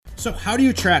So how do you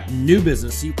attract new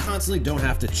business so you constantly don't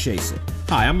have to chase it?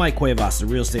 Hi, I'm Mike Cuevas, the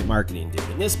real estate marketing dude,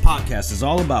 and this podcast is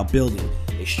all about building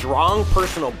a strong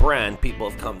personal brand people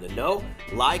have come to know,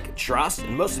 like, trust,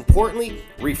 and most importantly,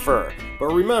 refer.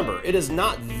 But remember, it is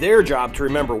not their job to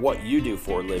remember what you do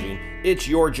for a living. It's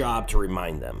your job to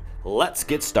remind them. Let's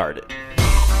get started.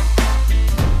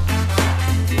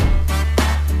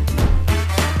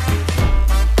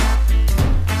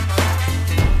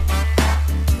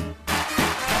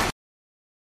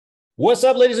 What's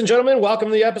up, ladies and gentlemen? Welcome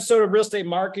to the episode of Real Estate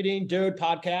Marketing Dude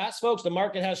Podcast. Folks, the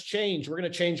market has changed. We're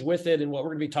going to change with it. And what we're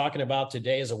going to be talking about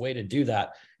today is a way to do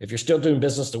that. If you're still doing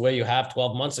business the way you have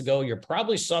 12 months ago, you're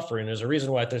probably suffering. There's a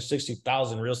reason why there's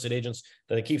 60,000 real estate agents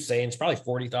that they keep saying it's probably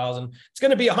 40,000. It's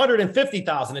going to be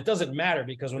 150,000. It doesn't matter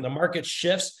because when the market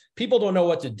shifts, people don't know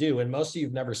what to do. And most of you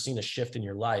have never seen a shift in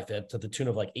your life to the tune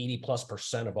of like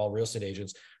 80+% of all real estate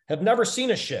agents have never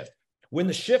seen a shift. When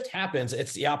the shift happens,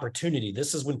 it's the opportunity.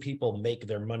 This is when people make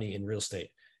their money in real estate.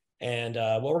 And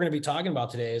what we're going to be talking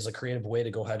about today is a creative way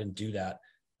to go ahead and do that.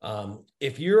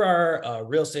 If you are a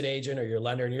real estate agent or you're a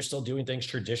lender and you're still doing things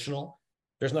traditional,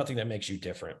 there's nothing that makes you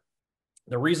different.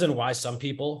 The reason why some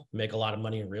people make a lot of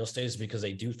money in real estate is because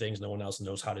they do things no one else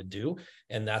knows how to do.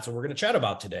 And that's what we're going to chat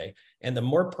about today. And the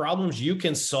more problems you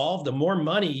can solve, the more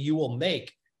money you will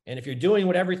make. And if you're doing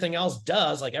what everything else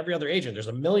does, like every other agent, there's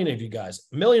a million of you guys,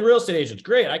 a million real estate agents.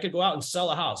 Great. I could go out and sell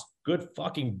a house. Good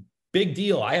fucking big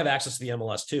deal. I have access to the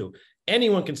MLS too.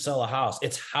 Anyone can sell a house.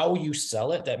 It's how you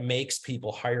sell it that makes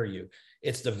people hire you.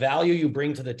 It's the value you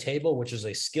bring to the table, which is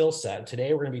a skill set. And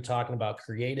today we're going to be talking about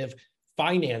creative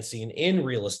financing in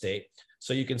real estate.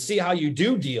 So you can see how you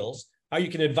do deals, how you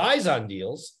can advise on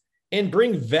deals and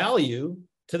bring value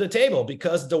to the table,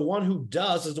 because the one who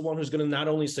does is the one who's going to not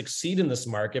only succeed in this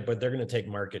market, but they're going to take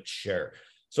market share.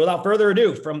 So without further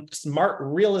ado, from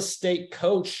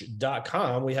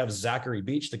smartrealestatecoach.com, we have Zachary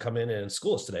Beach to come in and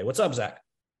school us today. What's up, Zach?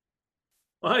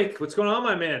 Mike, what's going on,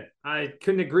 my man? I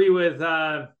couldn't agree with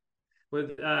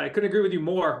you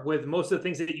more with most of the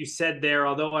things that you said there.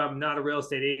 Although I'm not a real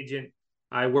estate agent,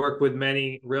 I work with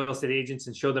many real estate agents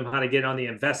and show them how to get on the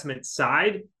investment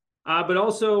side. But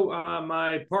also,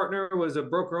 my partner was a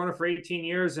broker owner for 18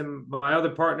 years, and my other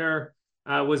partner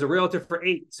was a realtor for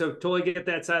 8. So totally get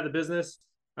that side of the business.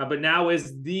 But now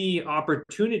is the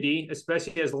opportunity,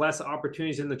 especially as less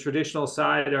opportunities in the traditional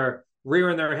side are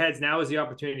rearing their heads. Now is the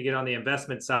opportunity to get on the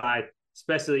investment side,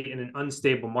 especially in an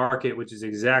unstable market, which is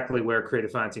exactly where creative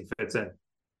financing fits in.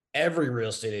 Every real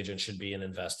estate agent should be in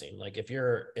investing. Like if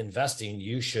you're investing, if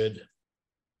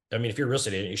you're a real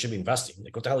estate agent, you should be investing.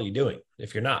 Like, what the hell are you doing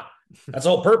if you're not? That's the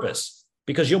whole purpose,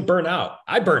 because you'll burn out.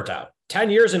 I burnt out 10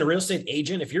 years in a real estate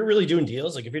agent. If you're really doing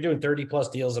deals, like if you're doing 30 plus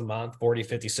deals a month, 40,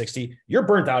 50, 60, you're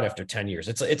burnt out after 10 years.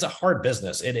 It's a hard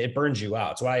business. It burns you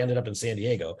out. That's why I ended up in San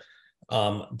Diego.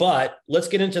 But let's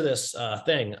get into this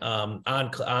thing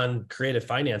on creative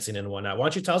financing and whatnot. Why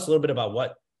don't you tell us a little bit about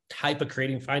what type of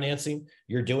creative financing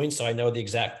you're doing, so I know the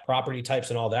exact property types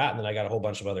and all that. And then I got a whole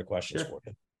bunch of other questions for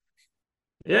you.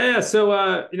 Yeah.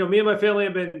 So, me and my family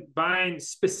have been buying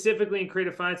specifically in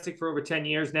creative financing for over 10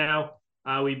 years now.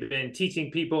 We've been teaching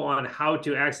people on how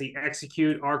to actually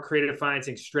execute our creative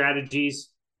financing strategies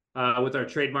with our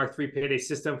trademark 3 payday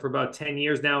system for about 10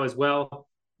 years now as well.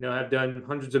 I've done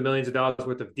hundreds of millions of dollars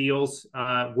worth of deals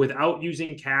without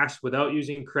using cash, without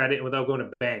using credit, and without going to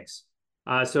banks.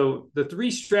 So the 3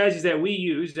 strategies that we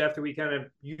used after we kind of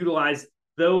utilized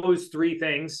those 3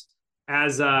 things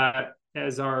as our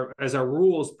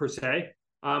rules per se,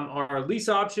 are lease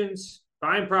options,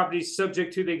 buying properties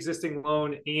subject to the existing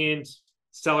loan, and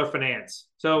seller finance.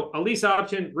 So a lease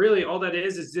option, really all that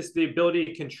is just the ability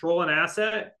to control an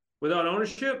asset without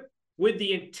ownership, with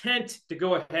the intent to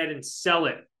go ahead and sell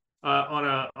it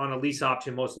on a lease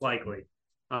option, most likely.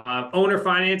 Owner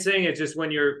financing, it's just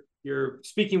when you're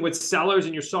speaking with sellers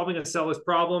and you're solving a seller's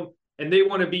problem and they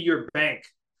want to be your bank.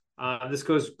 This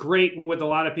goes great with a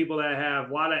lot of people that have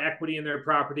a lot of equity in their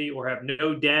property, or have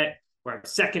no debt, or have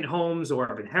second homes, or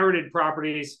have inherited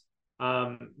properties.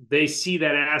 They see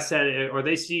that asset, or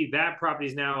they see that property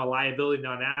is now a liability,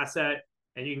 not an asset,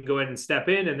 and you can go ahead and step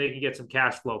in and they can get some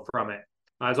cash flow from it.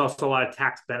 There's also a lot of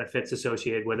tax benefits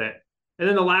associated with it. And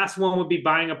then the last one would be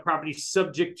buying a property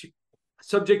subject to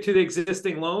the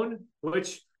existing loan,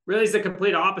 which really is the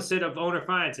complete opposite of owner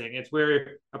financing. It's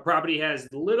where a property has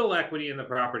little equity in the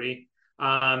property,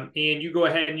 and you go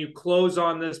ahead and you close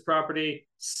on this property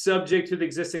subject to the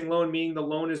existing loan, meaning the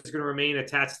loan is going to remain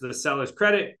attached to the seller's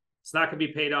credit. It's not going to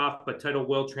be paid off, but title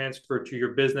will transfer to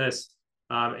your business.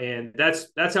 And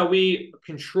that's how we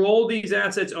control these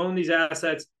assets, own these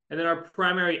assets, And then our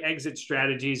primary exit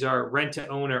strategies are rent to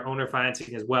own or owner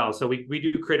financing as well. So we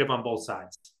do creative on both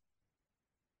sides.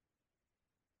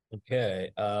 Okay.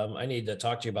 I need to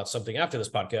talk to you about something after this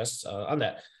podcast on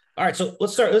that. All right. So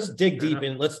let's dig deep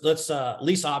in. Let's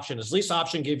lease option. Does lease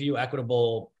option give you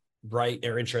equitable right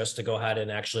or interest to go ahead and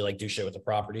actually like do shit with the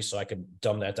property? So I could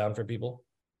dumb that down for people.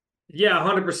 Yeah,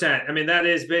 100%. I mean, that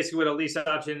is basically what a lease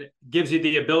option gives you,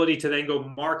 the ability to then go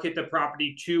market the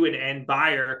property to an end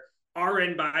buyer. Our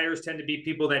end buyers tend to be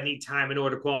people that need time in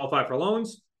order to qualify for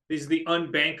loans. These are the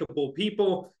unbankable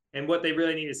people, and what they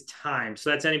really need is time. So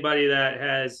that's anybody that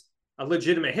has a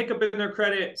legitimate hiccup in their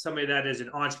credit, somebody that is an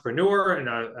entrepreneur and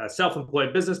a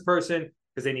self-employed business person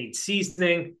because they need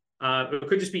seasoning. It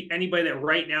could just be anybody that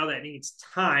right now that needs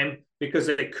time because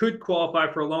they could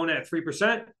qualify for a loan at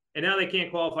 3%. And now they can't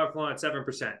qualify for loan at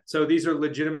 7%. So these are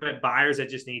legitimate buyers that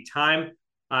just need time.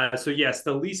 So yes,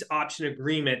 the lease option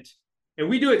agreement, and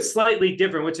we do it slightly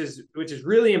different, which is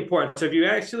really important. So if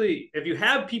you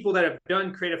have people that have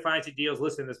done creative financing deals,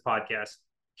 listen to this podcast.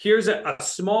 Here's a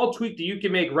small tweak that you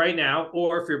can make right now,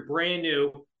 or if you're brand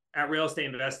new at real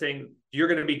estate investing, you're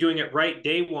going to be doing it right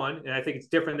day one. And I think it's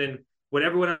different than what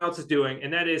everyone else is doing.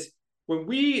 And that is, when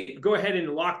we go ahead and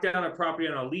lock down a property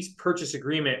on a lease purchase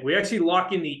agreement, we actually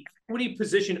lock in the equity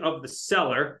position of the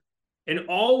seller. And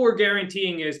all we're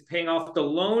guaranteeing is paying off the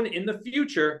loan in the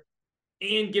future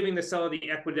and giving the seller the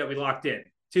equity that we locked in.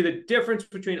 See, the difference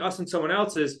between us and someone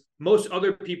else is most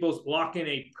other people's lock in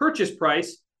a purchase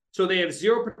price, so they have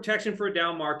zero protection for a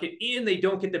down market, and they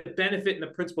don't get the benefit in the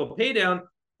principal pay down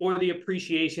or the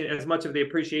appreciation, as much of the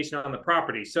appreciation on the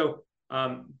property. So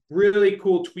really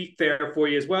cool tweak there for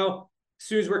you as well. As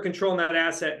soon as we're controlling that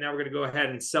asset, now we're going to go ahead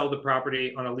and sell the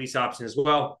property on a lease option as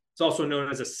well. It's also known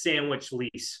as a sandwich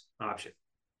lease option.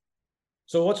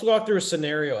 So let's walk through a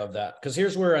scenario of that, because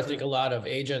here's where I think a lot of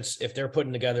agents, if they're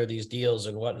putting together these deals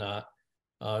and whatnot,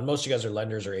 and most of you guys are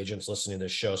lenders or agents listening to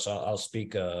this show, so I'll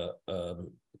speak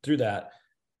through that.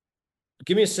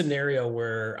 Give me a scenario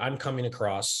where I'm coming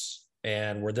across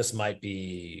and where this might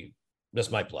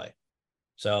play.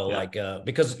 So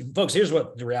because folks, here's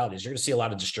what the reality is. You're going to see a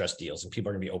lot of distressed deals and people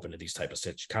are going to be open to these type of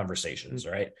conversations,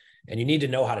 right? And you need to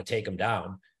know how to take them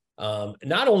down.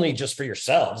 Not only just for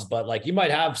yourselves, but like you might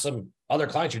have some other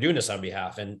clients you're doing this on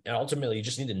behalf. And ultimately you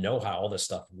just need to know how all this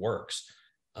stuff works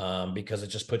because it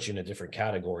just puts you in a different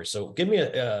category. So give me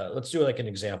let's do like an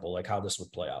example, like how this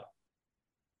would play out.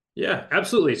 Yeah,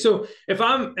 absolutely. So if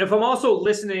I'm also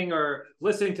listening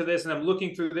to this and I'm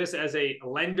looking through this as a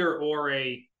lender or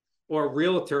a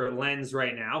realtor lens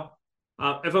right now.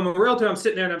 If I'm a realtor, I'm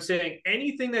sitting there and I'm saying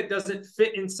anything that doesn't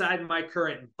fit inside my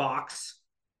current box,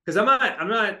 because I'm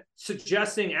not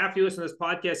suggesting after you listen to this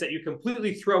podcast that you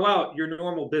completely throw out your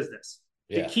normal business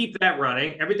to keep that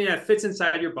running, everything that fits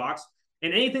inside your box,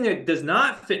 and anything that does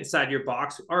not fit inside your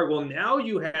box. All right, well, now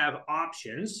you have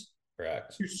options.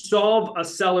 Correct. To solve a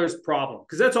seller's problem,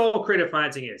 because that's all creative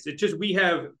financing is. It's just we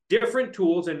have different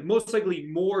tools and most likely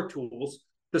more tools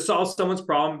to solve someone's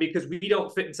problem because we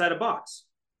don't fit inside a box.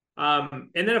 And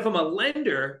then if I'm a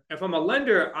lender,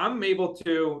 I'm able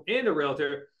to, and a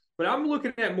realtor, but I'm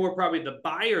looking at more probably the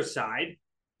buyer side,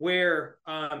 where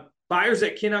buyers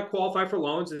that cannot qualify for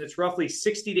loans, and it's roughly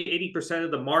 60 to 80%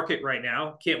 of the market right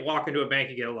now, can't walk into a bank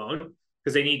and get a loan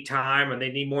because they need time and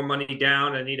they need more money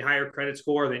down and need higher credit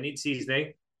score, they need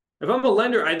seasoning. If I'm a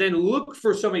lender, I then look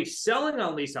for somebody selling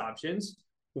on lease options,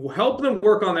 help them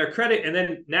work on their credit, and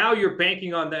then now you're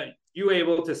banking on that you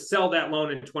able to sell that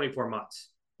loan in 24 months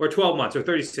or 12 months or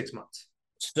 36 months.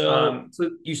 So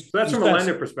that's from a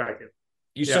lender perspective.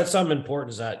 You said something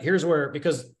important, is that here's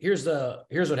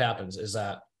what happens is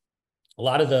that a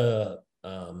lot of the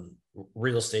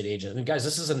real estate agent, and guys,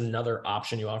 this is another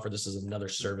option you offer. This is another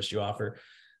service you offer.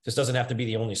 This doesn't have to be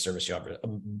the only service you offer. A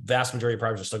vast majority of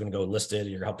properties are still going to go listed.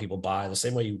 You're going to help people buy the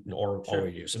same way you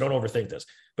always do. So don't overthink this.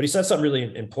 But he said something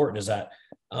really important, is that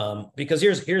because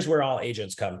here's where all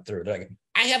agents come through. They're like,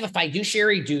 I have a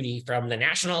fiduciary duty from the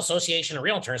National Association of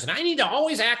Realtors, and I need to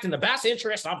always act in the best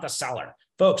interest of the seller.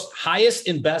 Folks, highest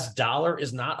and best dollar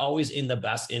is not always in the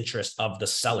best interest of the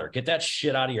seller. Get that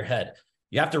shit out of your head.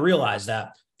 You have to realize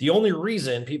that the only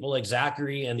reason people like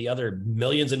Zachary and the other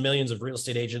millions and millions of real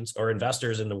estate agents or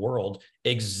investors in the world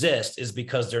exist is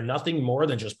because they're nothing more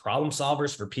than just problem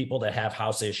solvers for people that have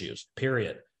house issues,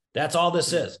 period. That's all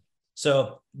this is.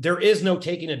 So there is no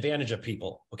taking advantage of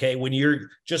people, okay? When you're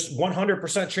just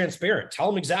 100% transparent, tell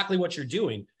them exactly what you're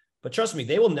doing. But trust me,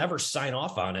 they will never sign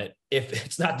off on it if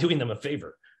it's not doing them a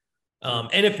favor.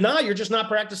 And if not, you're just not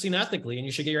practicing ethically and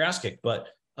you should get your ass kicked. But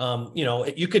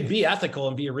you could be ethical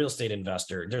and be a real estate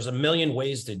investor. There's a million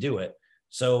ways to do it.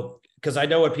 So, because I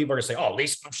know what people are going to say, oh,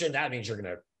 lease option, that means you're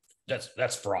going to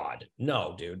that's fraud.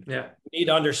 No, dude. Yeah. You need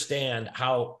to understand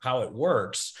how it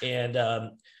works.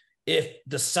 And if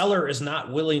the seller is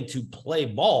not willing to play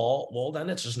ball, well, then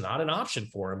it's just not an option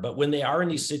for them. But when they are in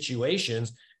these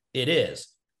situations, it is.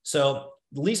 So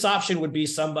lease option would be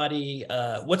somebody,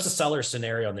 what's the seller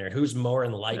scenario in there? Who's more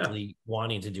than likely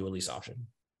wanting to do a lease option?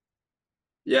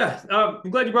 Yeah. I'm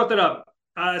glad you brought that up.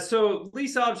 So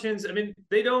lease options, I mean,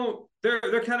 they're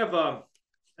kind of,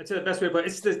 I'd say the best way to put it,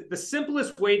 it's the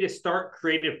simplest way to start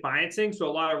creative financing. So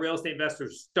a lot of real estate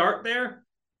investors start there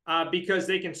because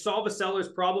they can solve a seller's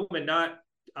problem and not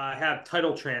have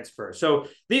title transfer. So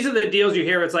these are the deals you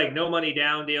hear. It's like no money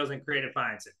down deals and creative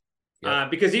financing.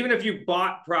 Yep. Because even if you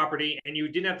bought property and you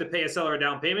didn't have to pay a seller a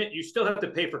down payment, you still have to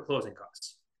pay for closing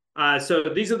costs. So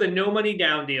these are the no money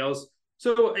down deals.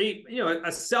 So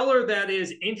a seller that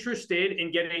is interested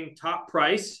in getting top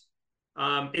price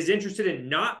is interested in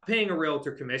not paying a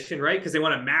realtor commission, right? Because they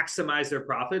want to maximize their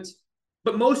profits.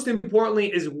 But most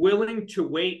importantly, is willing to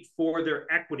wait for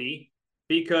their equity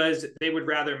because they would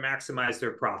rather maximize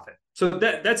their profit. So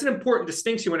that's an important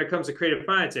distinction when it comes to creative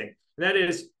financing. And that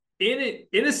is,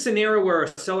 in a scenario where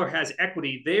a seller has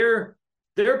equity,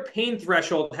 their pain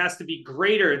threshold has to be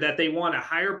greater, that they want a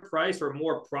higher price or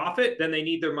more profit than they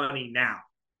need their money now.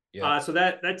 Yeah. So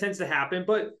that tends to happen.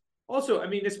 But also, I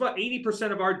mean, it's about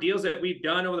 80% of our deals that we've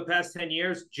done over the past 10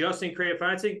 years just in creative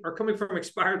financing are coming from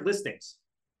expired listings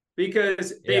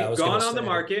because they've gone on the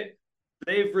market,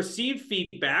 they've received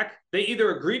feedback, they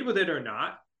either agreed with it or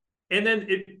not. And then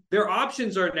their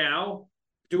options are now,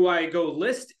 do I go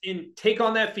list and take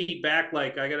on that feedback?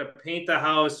 Like I got to paint the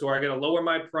house, or I got to lower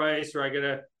my price, or I got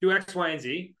to do X, Y, and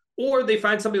Z. Or they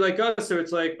find somebody like us. So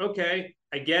it's like, okay,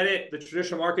 I get it. The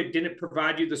traditional market didn't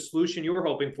provide you the solution you were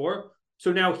hoping for.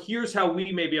 So now here's how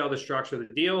we may be able to structure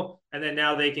the deal. And then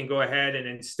now they can go ahead and,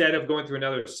 instead of going through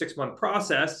another 6-month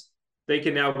process, they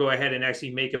can now go ahead and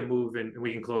actually make a move, and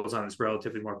we can close on this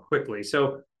relatively more quickly.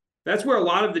 So that's where a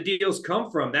lot of the deals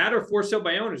come from, that or for sale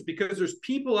by owners, because there's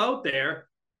people out there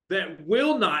that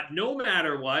will not, no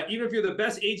matter what, even if you're the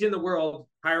best agent in the world,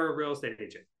 hire a real estate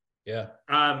agent. Yeah.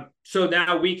 So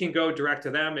now we can go direct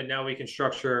to them, and now we can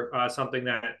structure something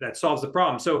that solves the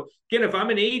problem. So again, if I'm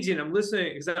an agent, I'm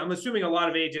listening, because I'm assuming a lot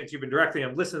of agents you've been directing,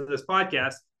 I'm listening to this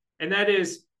podcast, and that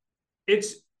is,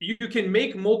 you can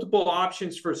make multiple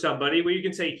options for somebody where you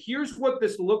can say, here's what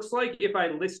this looks like if I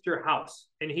list your house,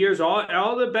 and here's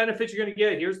all the benefits you're going to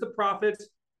get. Here's the profits.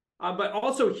 But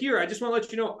also here, I just want to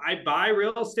let you know, I buy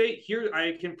real estate. Here,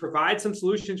 I can provide some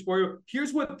solutions for you.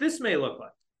 Here's what this may look like.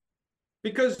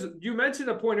 Because you mentioned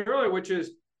a point earlier, which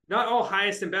is not all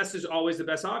highest and best is always the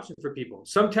best option for people.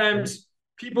 Sometimes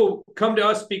people come to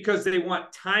us because they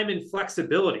want time and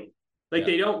flexibility. Like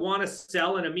they don't want to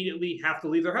sell and immediately have to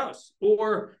leave their house.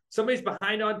 Or somebody's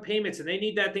behind on payments and they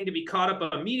need that thing to be caught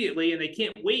up immediately, and they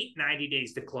can't wait 90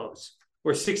 days to close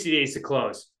or 60 days to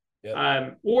close.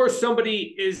 Yep. Or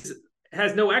somebody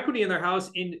has no equity in their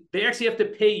house and they actually have to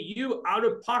pay you out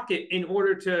of pocket in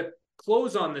order to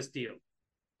close on this deal.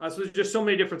 So there's just so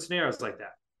many different scenarios like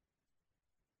that.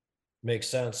 Makes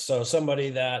sense. So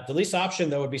somebody that the lease option,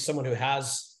 though, would be someone who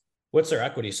has, what's their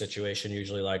equity situation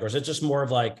usually like? Or is it just more of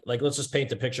like, let's just paint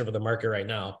the picture for the market right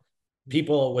now.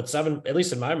 People with at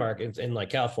least in my market, in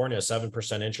like California,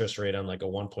 7% interest rate on like a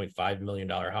 $1.5 million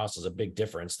house is a big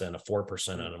difference than a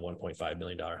 4% on a $1.5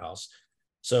 million house.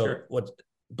 So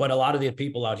but a lot of the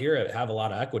people out here have a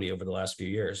lot of equity over the last few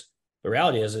years. The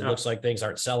reality is it looks like things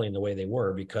aren't selling the way they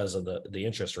were because of the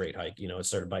interest rate hike. It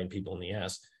started biting people in the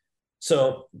ass.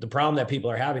 So the problem that people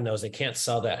are having, though, is they can't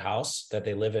sell that house that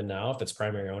they live in now if it's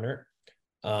primary owner.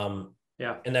 And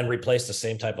then replace the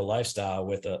same type of lifestyle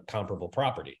with a comparable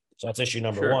property. So that's issue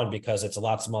number one, because it's a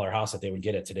lot smaller house that they would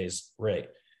get at today's rate.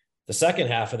 The second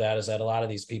half of that is that a lot of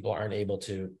these people aren't able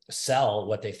to sell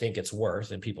what they think it's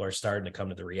worth. And people are starting to come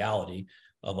to the reality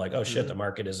of like, oh shit, the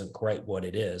market isn't quite what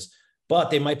it is,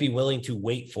 but they might be willing to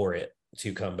wait for it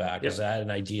to come back. Is that an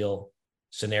ideal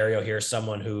scenario here?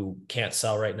 Someone who can't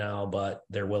sell right now, but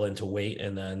they're willing to wait,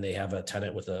 and then they have a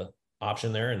tenant with a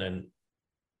option there. And then.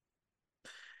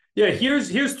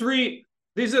 Here's three.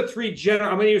 These are three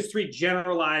I'm going to use three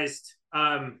generalized,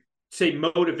 say,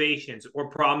 motivations or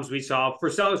problems we solve for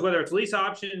sellers, whether it's lease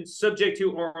options, subject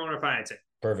to, or owner financing.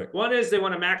 Perfect. One is they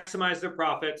want to maximize their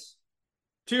profits.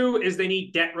 Two is they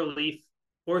need debt relief.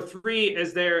 Or three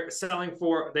is they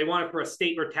want it for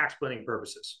estate or tax planning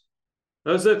purposes.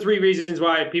 Those are the three reasons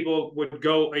why people would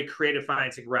go a creative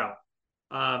financing route.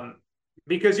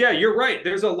 Because you're right.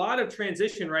 There's a lot of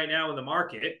transition right now in the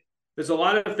market. There's a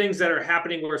lot of things that are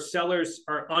happening where sellers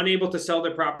are unable to sell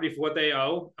their property for what they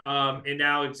owe. And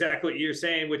now exactly what you're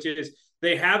saying, which is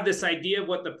they have this idea of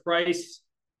what the price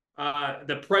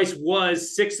the price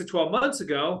was 6 to 12 months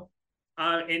ago,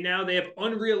 and now they have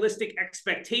unrealistic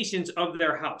expectations of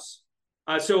their house.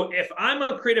 So if I'm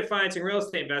a creative financing real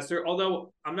estate investor,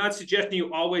 although I'm not suggesting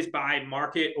you always buy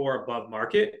market or above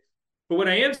market, but what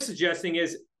I am suggesting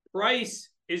is price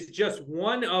is just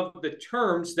one of the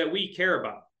terms that we care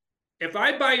about. If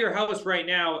I buy your house right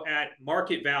now at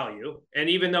market value, and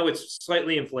even though it's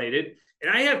slightly inflated,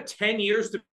 and I have 10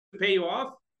 years to pay you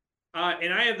off,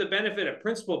 and I have the benefit of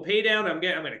principal pay down, I'm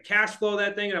going to cash flow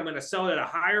that thing, and I'm going to sell it at a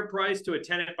higher price to a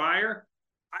tenant buyer.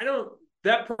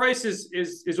 That price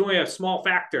is only a small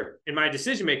factor in my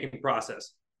decision-making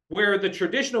process, where the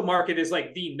traditional market is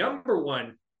like the number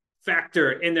one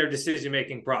factor in their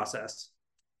decision-making process.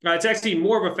 It's actually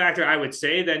more of a factor, I would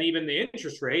say, than even the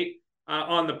interest rate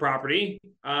on the property,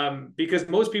 because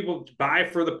most people buy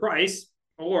for the price,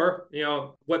 or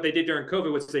what they did during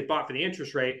COVID was they bought for the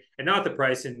interest rate and not the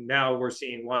price. And now we're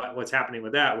seeing what's happening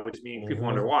with that, which means people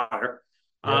underwater.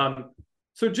 Yep.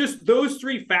 So just those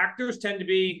three factors tend to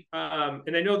be,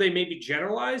 and I know they may be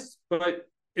generalized, but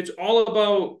it's all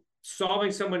about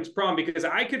solving someone's problem, because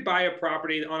I could buy a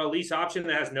property on a lease option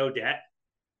that has no debt,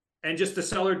 and just the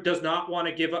seller does not want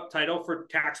to give up title for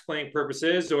tax planning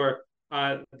purposes or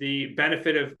the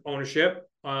benefit of ownership.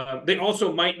 They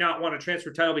also might not want to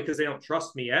transfer title because they don't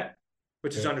trust me yet,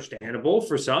 which is understandable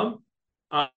for some.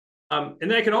 And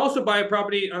then I can also buy a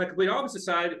property on the complete opposite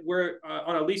side, where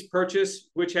on a lease purchase,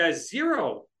 which has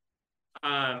zero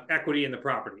equity in the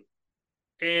property.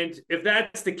 And if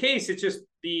that's the case, it's just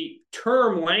the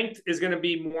term length is going to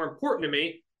be more important to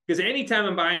me, because anytime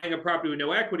I'm buying a property with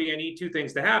no equity, I need two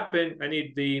things to happen. I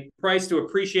need the price to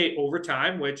appreciate over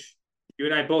time, which you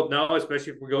and I both know,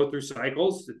 especially if we go through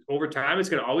cycles, over time, it's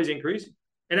going to always increase.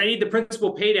 And I need the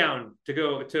principal pay down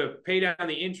to pay down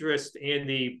the interest and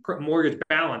the mortgage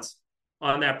balance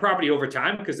on that property over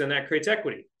time, because then that creates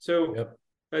equity. So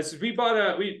as we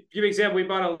give an example, we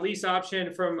bought a lease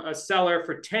option from a seller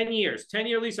for 10 years,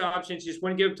 10-year lease option. She just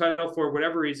wouldn't give title for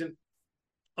whatever reason.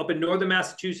 Up in northern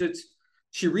Massachusetts,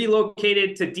 she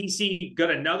relocated to DC,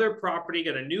 got another property,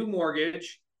 got a new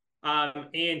mortgage.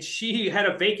 And she had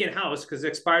a vacant house because it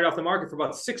expired off the market for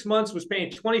about 6 months, was paying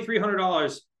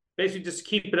 $2,300 basically just to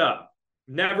keep it up.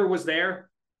 Never was there.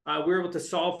 We were able to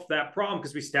solve that problem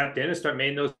because we stepped in and started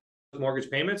making those mortgage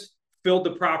payments, filled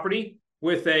the property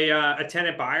with a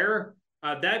tenant buyer.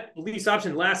 That lease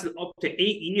option lasted up to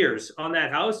 8 years on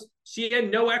that house. She had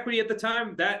no equity at the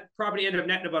time. That property ended up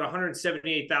netting about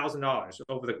 $178,000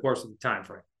 over the course of the time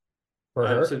frame. For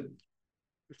her? So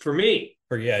for me,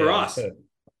 for us.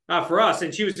 For us,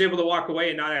 and she was able to walk away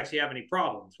and not actually have any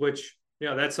problems, which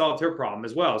that solved her problem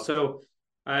as well. So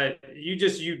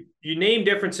you name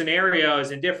different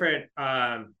scenarios and different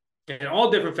and all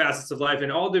different facets of life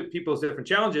and all the people's different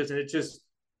challenges, and it's just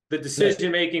the decision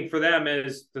making for them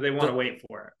is, do they want to wait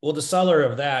for it? Well, the seller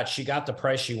of that, she got the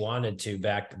price she wanted to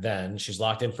back then. She's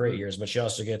locked in for 8 years, but she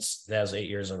also has 8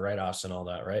 years of write-offs and all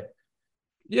that, right?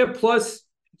 Yeah, plus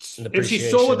if she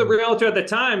sold with the realtor at the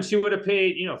time, she would have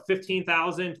paid,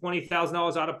 $15,000,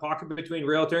 $20,000 out of pocket between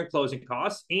realtor and closing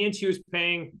costs. And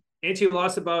she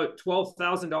lost about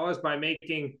 $12,000 by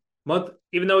making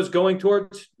even though it's going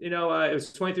towards, it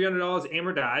was $2,300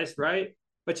 amortized, right?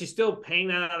 But she's still paying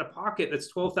that out of pocket.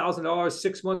 That's $12,000,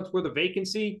 6 months worth of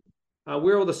vacancy. We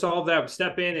were able to solve that,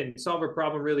 step in and solve her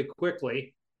problem really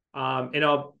quickly.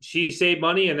 She saved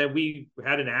money, and then we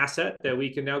had an asset that we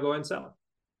can now go and sell.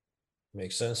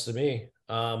 Makes sense to me.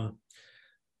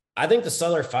 I think the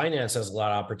seller finance has a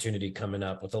lot of opportunity coming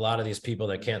up with a lot of these people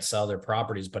that can't sell their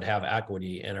properties but have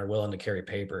equity and are willing to carry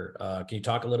paper. Can you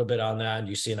talk a little bit on that? And do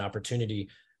you see an opportunity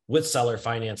with seller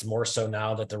finance more so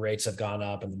now that the rates have gone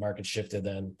up and the market shifted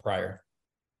than prior?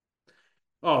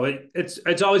 Oh,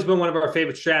 it's always been one of our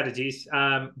favorite strategies.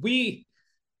 We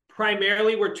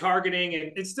primarily were targeting,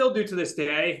 and it's still do to this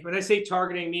day. When I say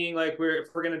targeting, meaning like if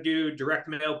we're going to do direct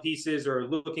mail pieces or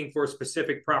looking for a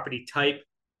specific property type,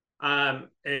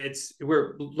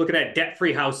 we're looking at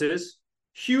debt-free houses,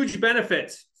 huge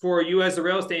benefits for you as a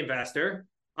real estate investor,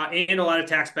 and a lot of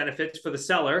tax benefits for the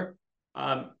seller.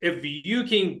 If you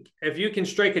can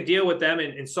strike a deal with them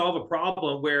and solve a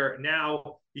problem where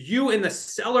now you and the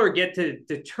seller get to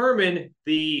determine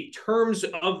the terms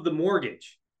of the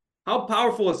mortgage. How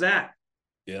powerful is that?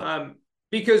 Yeah.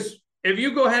 Because if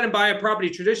you go ahead and buy a property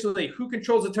traditionally, who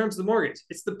controls the terms of the mortgage?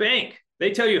 It's the bank.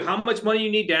 They tell you how much money you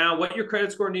need down, what your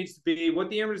credit score needs to be, what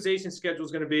the amortization schedule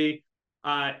is going to be.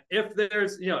 If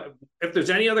there's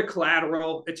any other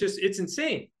collateral, it's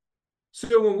insane.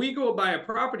 So when we go buy a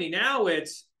property now,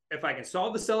 it's if I can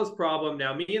solve the seller's problem,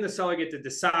 now me and the seller get to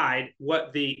decide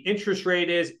what the interest rate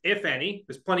is, if any.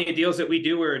 There's plenty of deals that we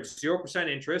do where it's 0%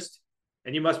 interest,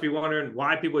 and you must be wondering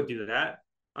why people do that.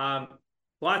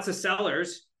 Lots of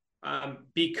sellers,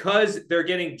 because they're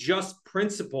getting just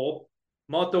principal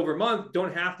month over month,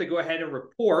 don't have to go ahead and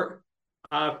report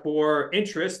for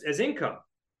interest as income.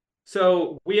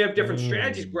 So we have different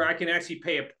strategies where I can actually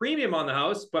pay a premium on the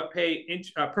house, but pay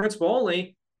principal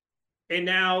only. And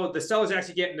now the seller's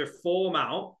actually getting their full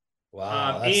amount.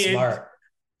 Wow, that's smart.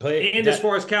 As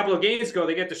far as capital gains go,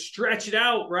 they get to stretch it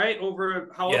out, right, over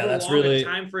however long a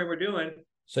time frame we're doing.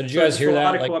 So did you guys hear that? A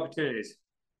lot of cool opportunities.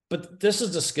 But this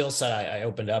is the skill set I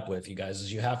opened up with you guys,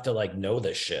 is you have to like know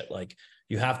this shit. Like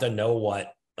you have to know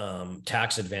what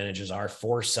tax advantages are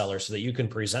for sellers so that you can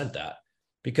present that.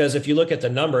 Because if you look at the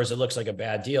numbers, it looks like a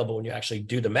bad deal. But when you actually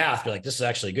do the math, you're like, this is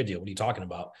actually a good deal. What are you talking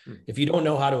about? If you don't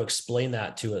know how to explain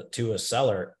that to a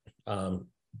seller,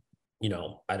 you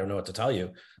know, I don't know what to tell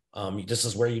you. This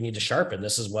is where you need to sharpen.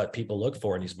 This is what people look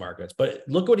for in these markets. But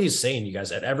look what he's saying, you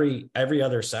guys. At every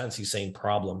other sentence, he's saying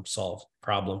problem, solve,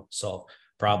 problem, solve,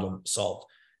 problem, solve.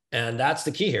 And that's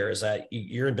the key here, is that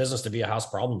you're in business to be a house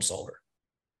problem solver.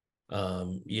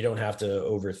 You don't have to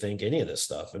overthink any of this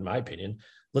stuff, in my opinion.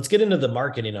 Let's get into the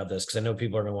marketing of this, because I know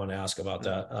people are going to want to ask about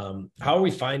that. How are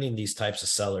we finding these types of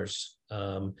sellers?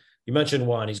 You mentioned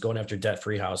one, he's going after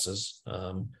debt-free houses.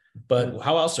 But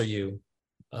how else are you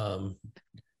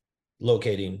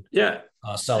locating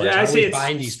sellers? Yeah, How do we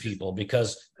find these people?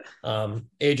 Because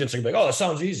agents are going to be like, oh, that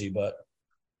sounds easy, but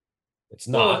it's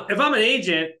not. Well, if I'm an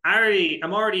agent,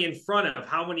 I'm already in front of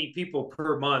how many people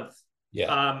per month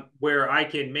where I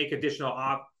can make additional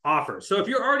offers. So if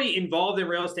you're already involved in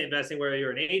real estate investing, whether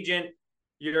you're an agent,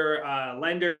 you're a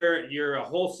lender, you're a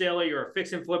wholesaler, you're a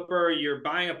fix and flipper, you're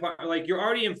buying a like you're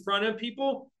already in front of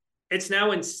people. It's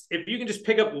now if you can just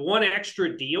pick up one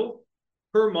extra deal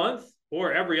per month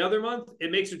or every other month,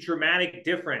 it makes a dramatic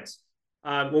difference.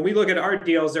 When we look at our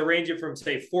deals, they're ranging from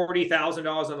say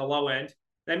 $40,000 on the low end.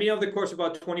 That means over the course of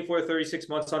about 24 to 36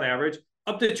 months on average,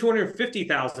 up to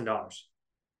 $250,000.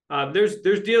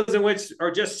 There's deals in which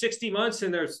are just 60 months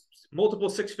and there's multiple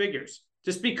six figures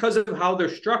just because of how they're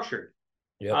structured.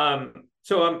 Yep.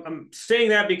 So I'm saying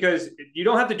that because you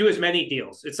don't have to do as many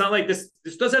deals. It's not like this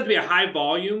doesn't have to be a high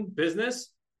volume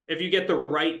business if you get the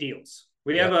right deals.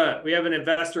 We have an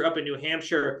investor up in New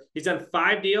Hampshire. He's done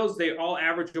 5 deals. They all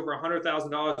average over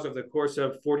 $100,000 over the course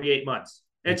of 48 months.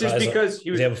 And it's just because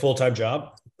does he have a full-time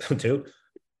job too?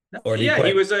 Or he's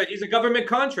a government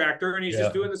contractor and he's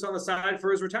just doing this on the side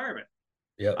for his retirement.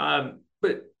 Yeah.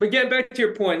 But getting back to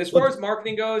your point, as far as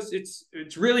marketing goes, it's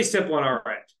really simple on our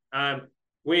end.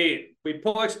 We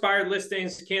pull expired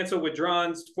listings, cancel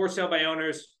withdrawals, for sale by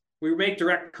owners. We make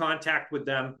direct contact with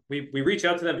them. We reach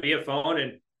out to them via phone,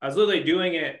 and I was literally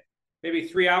doing it maybe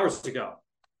 3 hours ago,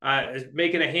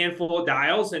 making a handful of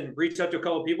dials and reached out to a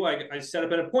couple of people. I set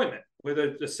up an appointment with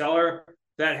a seller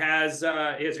that has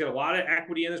got a lot of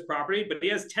equity in his property, but he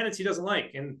has tenants he doesn't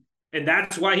like, and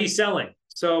that's why he's selling.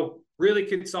 So really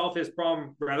could solve his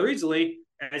problem rather easily,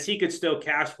 as he could still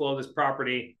cash flow this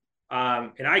property,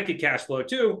 and I could cash flow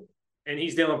too, and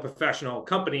he's dealing with a professional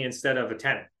company instead of a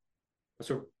tenant.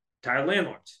 So retired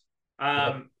landlords.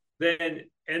 So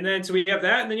we have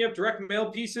that, and then you have direct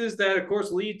mail pieces that of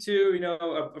course lead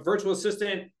to a virtual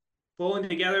assistant pulling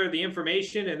together the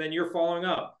information, and then you're following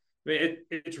up. I mean,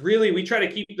 it's really, we try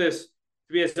to keep this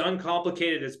to be as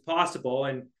uncomplicated as possible.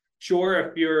 And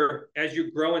sure, as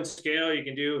you grow and scale, you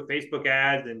can do Facebook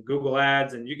ads and Google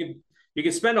ads, and you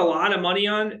can spend a lot of money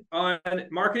on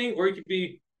marketing, or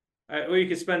you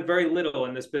could spend very little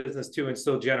in this business too and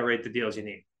still generate the deals you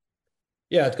need.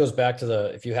 Yeah, it goes back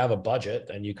to if you have a budget,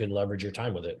 then you can leverage your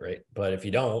time with it, right? But if you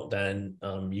don't, then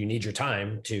you need your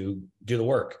time to do the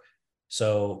work.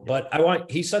 So, but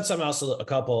he said something else,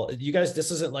 you guys,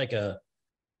 this isn't like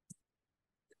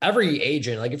every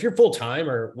agent, like if you're full-time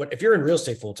if you're in real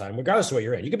estate full-time, regardless of what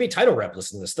you're in, you could be title rep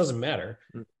listening to this, doesn't matter.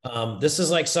 This is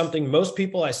like something most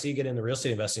people I see get into real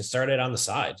estate investing started on the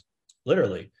side,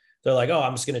 literally. They're like, oh,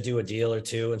 I'm just going to do a deal or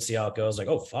two and see how it goes. Like,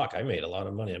 oh, fuck, I made a lot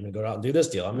of money. I'm going to go out and do this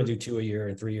deal. I'm going to do 2 a year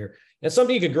and 3 a year. And it's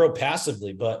something you could grow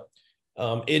passively, but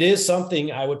it is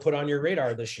something I would put on your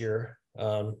radar this year,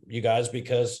 you guys,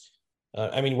 because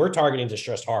we're targeting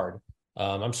distressed hard.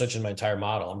 I'm switching my entire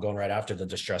model. I'm going right after the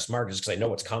distressed markets because I know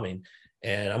what's coming,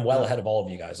 and I'm well ahead of all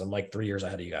of you guys. I'm like 3 years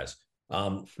ahead of you guys.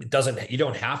 You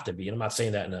don't have to be, and I'm not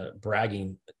saying that in a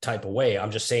bragging type of way. I'm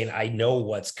just saying I know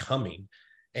what's coming,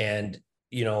 and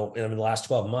in the last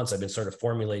 12 months, I've been sort of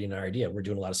formulating our idea. We're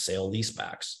doing a lot of sale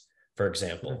leasebacks, for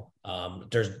example.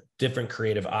 There's different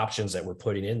creative options that we're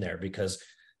putting in there because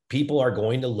people are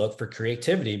going to look for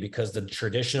creativity because the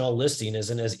traditional listing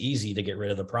isn't as easy to get rid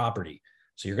of the property.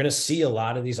 So you're going to see a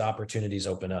lot of these opportunities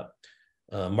open up.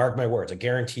 Mark my words, I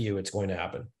guarantee you it's going to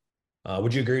happen.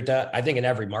 Would you agree with that? I think in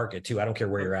every market too. I don't care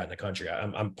where you're at in the country.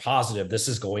 I'm positive this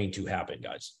is going to happen,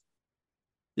 guys.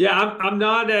 Yeah, I'm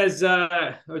not as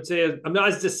I would say I'm not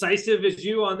as decisive as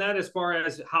you on that as far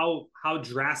as how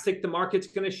drastic the market's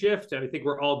going to shift. I think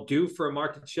we're all due for a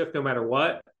market shift no matter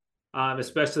what,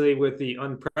 especially with the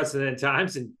unprecedented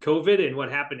times and COVID and what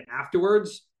happened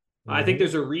afterwards. I think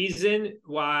there's a reason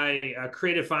why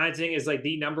creative financing is like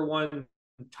the number one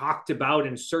talked about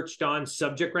and searched on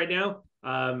subject right now.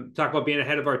 Talk about being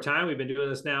ahead of our time. We've been doing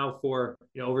this now for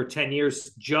over 10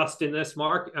 years, just in this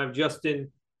market, just in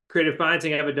creative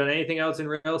financing. I haven't done anything else in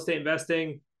real estate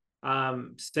investing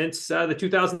since the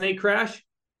 2008 crash.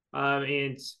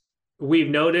 And we've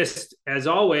noticed, as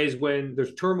always, when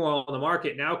there's turmoil in the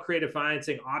market, now creative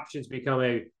financing options become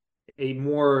a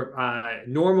more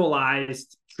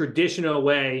normalized, traditional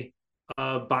way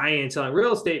of buying and selling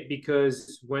real estate,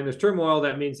 because when there's turmoil,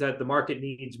 that means that the market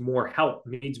needs more help,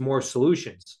 needs more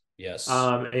solutions. Yes.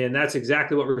 And that's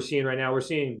exactly what we're seeing right now. We're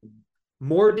seeing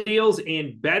more deals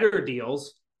and better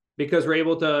deals because we're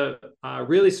able to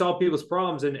really solve people's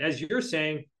problems. And as you're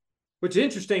saying, what's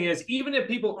interesting is even if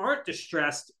people aren't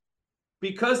distressed,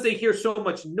 because they hear so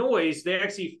much noise, they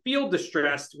actually feel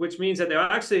distressed, which means that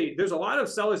there's a lot of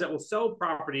sellers that will sell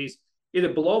properties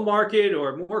either below market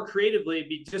or more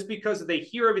creatively just because they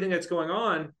hear everything that's going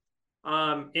on.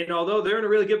 And although they're in a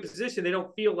really good position, they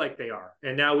don't feel like they are.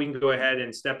 And now we can go ahead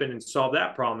and step in and solve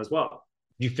that problem as well.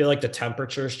 Do you feel like the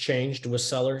temperatures changed with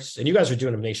sellers? And you guys are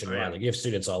doing them nationwide. Like you have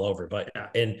students all over, but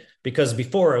and because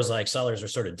before it was like sellers are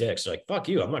sort of dicks. They're like, fuck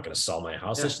you, I'm not going to sell my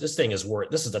house. This thing is worth,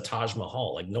 this is the Taj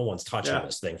Mahal. Like no one's touching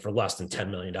this thing for less than $10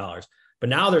 million. But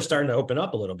now they're starting to open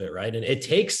up a little bit, right? And it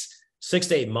takes 6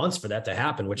 to 8 months for that to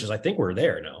happen, which is, I think we're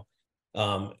there now.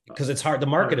 Because it's hard. The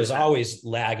market 100%. Is always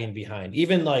lagging behind.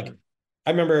 Even like,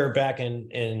 I remember back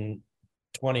in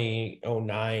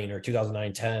 2009 or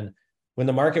 2009, 10, when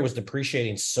the market was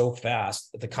depreciating so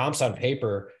fast, the comps on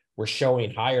paper were showing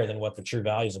higher than what the true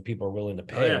values of people are willing to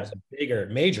pay. It was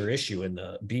a major issue in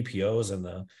the BPOs and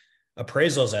the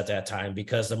appraisals at that time,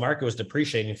 because the market was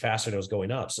depreciating faster than it was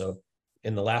going up. So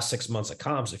in the last 6 months of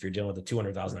comps, if you're dealing with a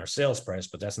 $200,000 sales price,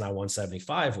 but that's not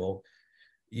 175, well,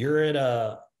 you're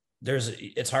at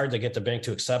it's hard to get the bank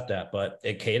to accept that, but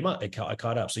it came up, it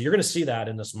caught up. So you're going to see that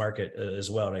in this market as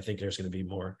well. And I think there's going to be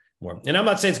more. And I'm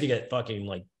not saying it's going to get fucking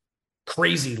like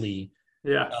crazily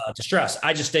distressed.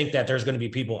 I just think that there's going to be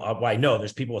people, I know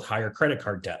there's people with higher credit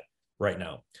card debt right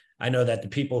now. I know that the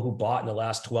people who bought in the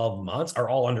last 12 months are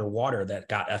all underwater that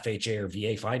got FHA or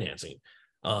VA financing.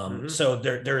 So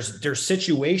there's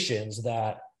situations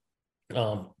that,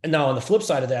 and now on the flip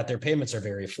side of that, their payments are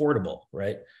very affordable,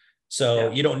 right?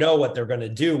 So you don't know what they're going to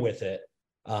do with it.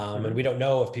 And we don't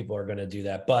know if people are going to do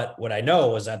that. But what I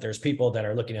know is that there's people that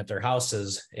are looking at their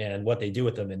houses and what they do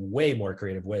with them in way more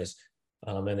creative ways.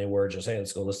 And they were just, hey,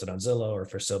 let's go list it on Zillow or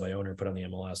for sale by owner, put on the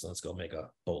MLS, and let's go make a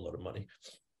boatload of money.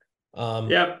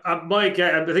 Mike,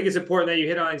 I think it's important that you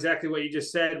hit on exactly what you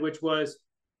just said, which was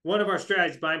one of our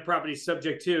strategies, buying properties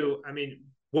subject to. I mean,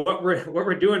 what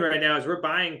we're doing right now is we're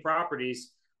buying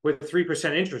properties with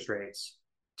 3% interest rates,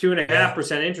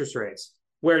 2.5% interest rates,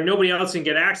 where nobody else can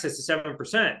get access to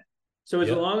 7%. So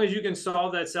as long as you can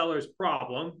solve that seller's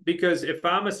problem, because if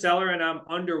I'm a seller and I'm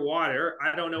underwater,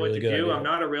 I don't know what to do. I'm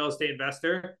not a real estate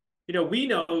investor. We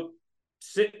know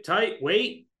sit tight,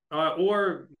 wait,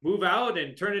 or move out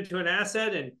and turn it into an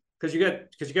asset, and because you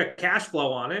got cash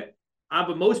flow on it.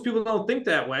 But most people don't think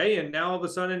that way. And now all of a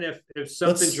sudden, if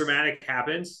something dramatic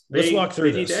happens, let's walk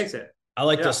through this. Need to exit. I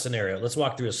like this scenario. Let's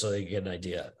walk through it so you get an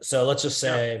idea. So let's just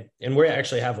say, and we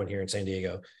actually have one here in San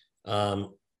Diego.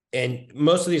 And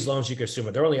most of these loans you can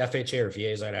assume they're only FHA or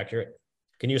VA. Is that accurate?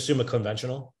 Can you assume a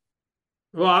conventional?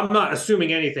 Well, I'm not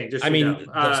assuming anything. Just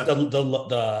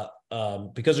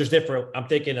because there's different. I'm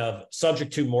thinking of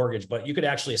subject to mortgage, but you could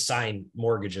actually assign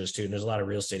mortgages to. And there's a lot of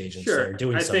real estate agents that are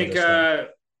doing. I think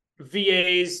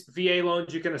VA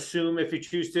loans you can assume if you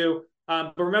choose to.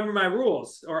 But remember my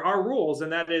rules, or our rules,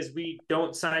 and that is we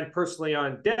don't sign personally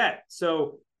on debt.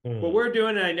 So what we're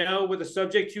doing, and I know with a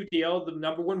subject to deal, the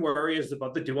number one worry is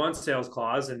about the due on sales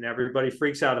clause, and everybody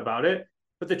freaks out about it.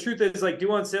 But the truth is, like,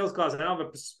 due on sales clause, I don't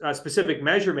have a specific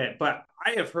measurement, but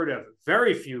I have heard of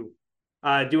very few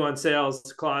due on sales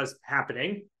clause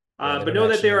happening. But know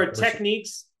that there are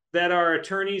techniques that our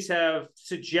attorneys have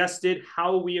suggested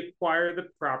how we acquire the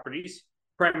properties,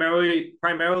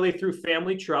 primarily through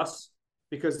family trusts,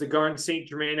 because the Garden St.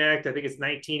 Germain Act, I think it's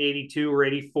 1982 or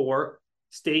 84,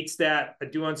 states that a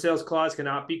due on sales clause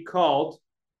cannot be called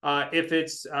if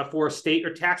it's for estate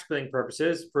or tax billing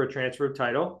purposes for a transfer of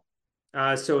title.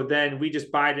 So then we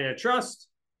just buy it in a trust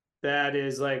that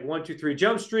is like 123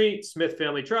 Jump Street, Smith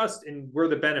Family Trust, and we're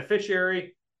the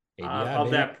beneficiary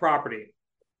of that property.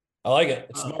 I like it.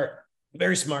 It's smart.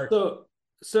 Very smart.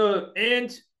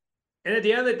 And at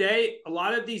the end of the day, a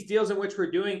lot of these deals in which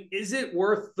we're doing, is it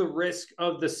worth the risk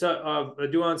of a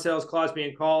due on sales clause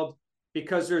being called?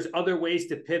 Because there's other ways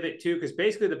to pivot to, because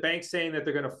basically the bank's saying that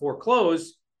they're going to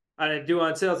foreclose on a due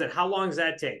on sales. And how long does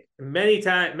that take? In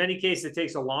many cases, it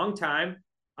takes a long time.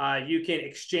 You can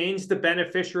exchange the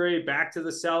beneficiary back to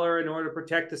the seller in order to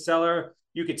protect the seller.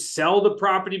 You could sell the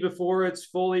property before it's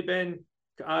fully been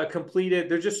completed.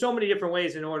 There's just so many different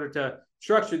ways in order to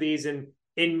structure these. And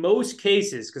in most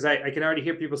cases, because I can already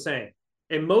hear people saying,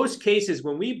 in most cases,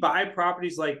 when we buy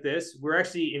properties like this, we're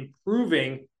actually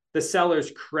improving the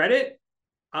seller's credit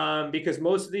because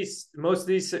most of these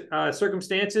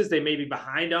circumstances, they may be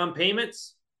behind on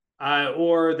payments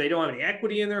or they don't have any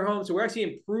equity in their home. So we're actually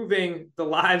improving the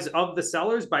lives of the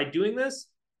sellers by doing this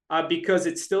because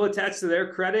it's still attached to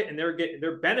their credit and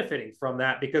they're benefiting from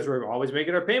that because we're always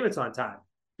making our payments on time.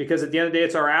 Because at the end of the day,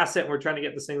 it's our asset and we're trying to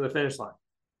get this thing to the finish line.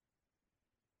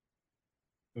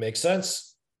 Makes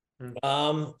sense.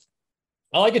 I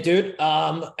like it, dude.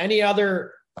 Any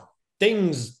other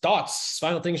things, thoughts,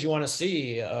 final things you want to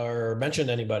see or mention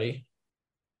to anybody?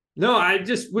 No, I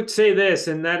just would say this,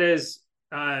 and that is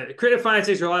creative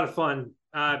financings are a lot of fun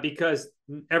because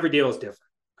every deal is different.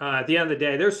 At the end of the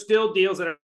day, there's still deals that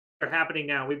are happening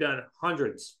now. We've done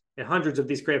hundreds and hundreds of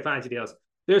these creative financing deals.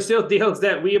 There's still deals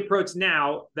that we approach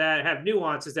now that have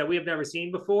nuances that we have never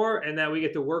seen before and that we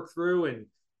get to work through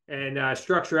and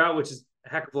structure out, which is a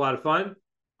heck of a lot of fun.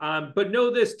 But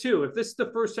know this too, if this is the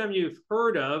first time you've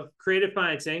heard of creative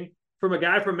financing from a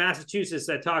guy from Massachusetts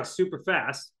that talks super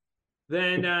fast,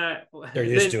 then they're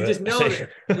used to just it. Know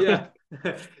that,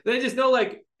 then just know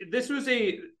like this was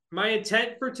my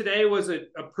intent for today was a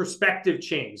perspective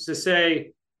change to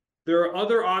say there are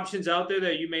other options out there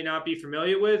that you may not be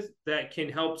familiar with that can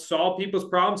help solve people's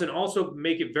problems and also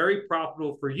make it very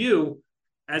profitable for you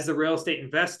as the real estate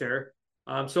investor.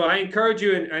 So I encourage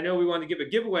you, and I know we want to give a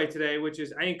giveaway today, which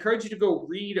is I encourage you to go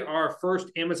read our first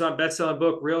Amazon bestselling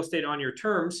book, Real Estate on Your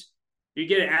Terms. You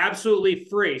get it absolutely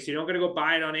free. So you don't got to go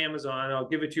buy it on Amazon. I'll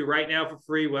give it to you right now for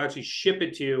free. We'll actually ship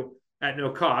it to you at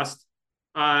no cost.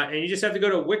 And you just have to go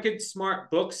to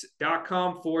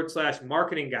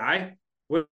wickedsmartbooks.com/marketing guy,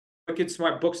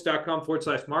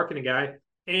 wickedsmartbooks.com/marketing guy.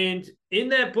 And in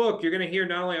that book, you're going to hear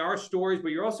not only our stories,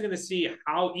 but you're also going to see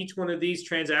how each one of these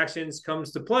transactions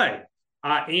comes to play.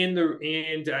 In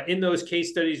those case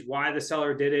studies, why the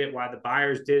seller did it, why the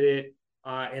buyers did it,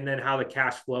 and then how the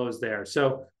cash flows there.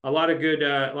 So a lot of good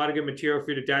material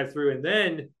for you to dive through. And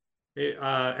then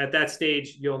at that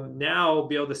stage, you'll now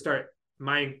be able to start.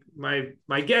 My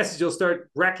guess is you'll start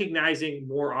recognizing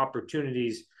more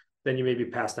opportunities than you may be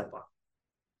passed up on.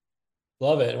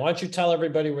 Love it. And why don't you tell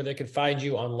everybody where they can find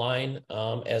you online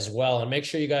as well, and make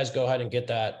sure you guys go ahead and get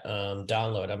that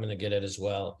download. I'm going to get it as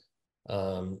well.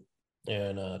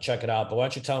 And check it out. But why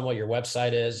don't you tell them what your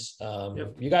website is?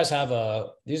 Yep. You guys have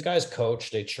these guys coach,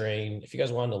 they train. If you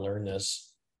guys wanted to learn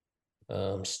this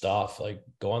stuff, like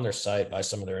go on their site, buy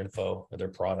some of their info or their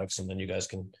products, and then you guys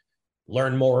can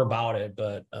learn more about it.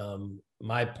 But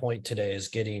my point today is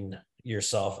getting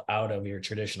yourself out of your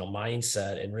traditional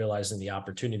mindset and realizing the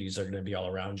opportunities are going to be all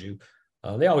around you.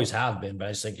 They always have been, but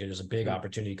I just think there's a big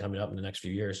opportunity coming up in the next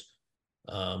few years.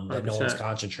 That no one's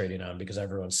concentrating on because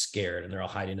everyone's scared and they're all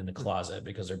hiding in the closet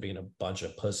because they're being a bunch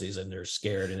of pussies and they're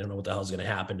scared and they don't know what the hell's going to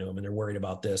happen to them and they're worried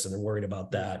about this and they're worried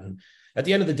about that. And at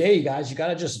the end of the day, you guys, you got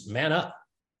to just man up,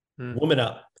 woman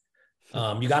up.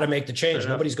 You got to make the change.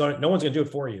 No one's going to do it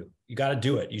for you. You got to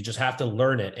do it. You just have to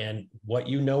learn it. And what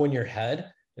you know in your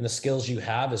head and the skills you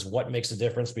have is what makes the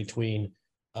difference between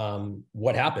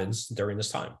what happens during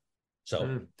this time.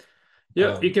 So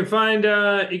yeah, you can find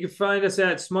us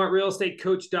at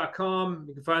smartrealestatecoach.com.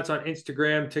 You can find us on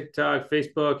Instagram, TikTok,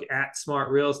 Facebook at Smart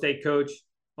Real Estate Coach.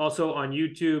 Also on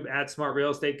YouTube at Smart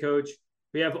Real Estate Coach.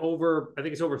 We have over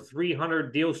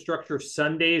 300 deal structure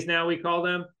Sundays now, we call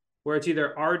them, where it's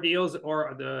either our deals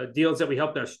or the deals that we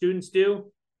helped our students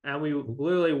do. And we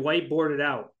literally whiteboarded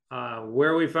out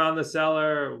where we found the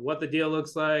seller, what the deal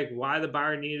looks like, why the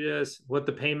buyer needed us, what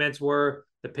the payments were,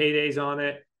 the paydays on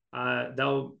it.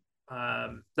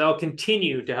 They'll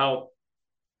continue to help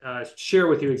share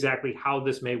with you exactly how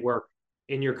this may work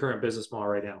in your current business model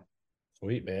right now.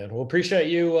 Sweet, man. Well, appreciate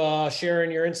you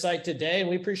sharing your insight today. And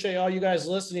we appreciate all you guys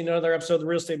listening to another episode of the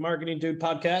Real Estate Marketing Dude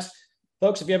podcast.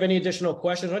 Folks, if you have any additional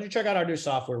questions, why don't you check out our new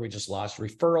software we just launched,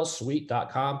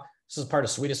 referralsuite.com. This is part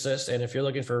of Suite Assist. And if you're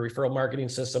looking for a referral marketing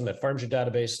system that farms your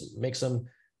database, makes them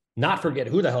not forget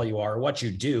who the hell you are or what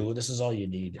you do, this is all you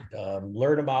need.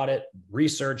 Learn about it,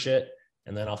 research it,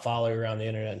 and then I'll follow you around the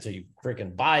internet until you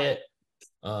freaking buy it.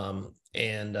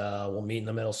 And we'll meet in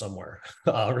the middle somewhere.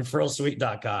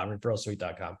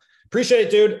 Referralsuite.com. Appreciate it,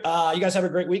 dude. You guys have a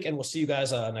great week, and we'll see you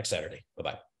guys next Saturday.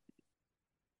 Bye-bye.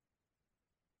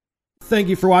 Thank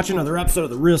you for watching another episode of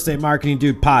the Real Estate Marketing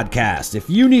Dude podcast. If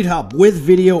you need help with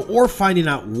video or finding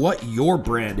out what your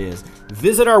brand is,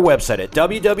 visit our website at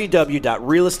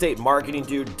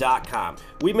www.realestatemarketingdude.com.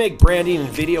 We make branding and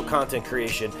video content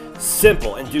creation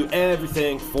simple and do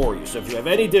everything for you. So if you have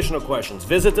any additional questions,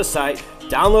 visit the site,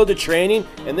 download the training,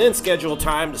 and then schedule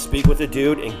time to speak with a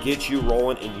dude and get you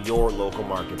rolling in your local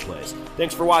marketplace.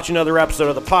 Thanks for watching another episode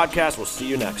of the podcast. We'll see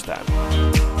you next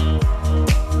time.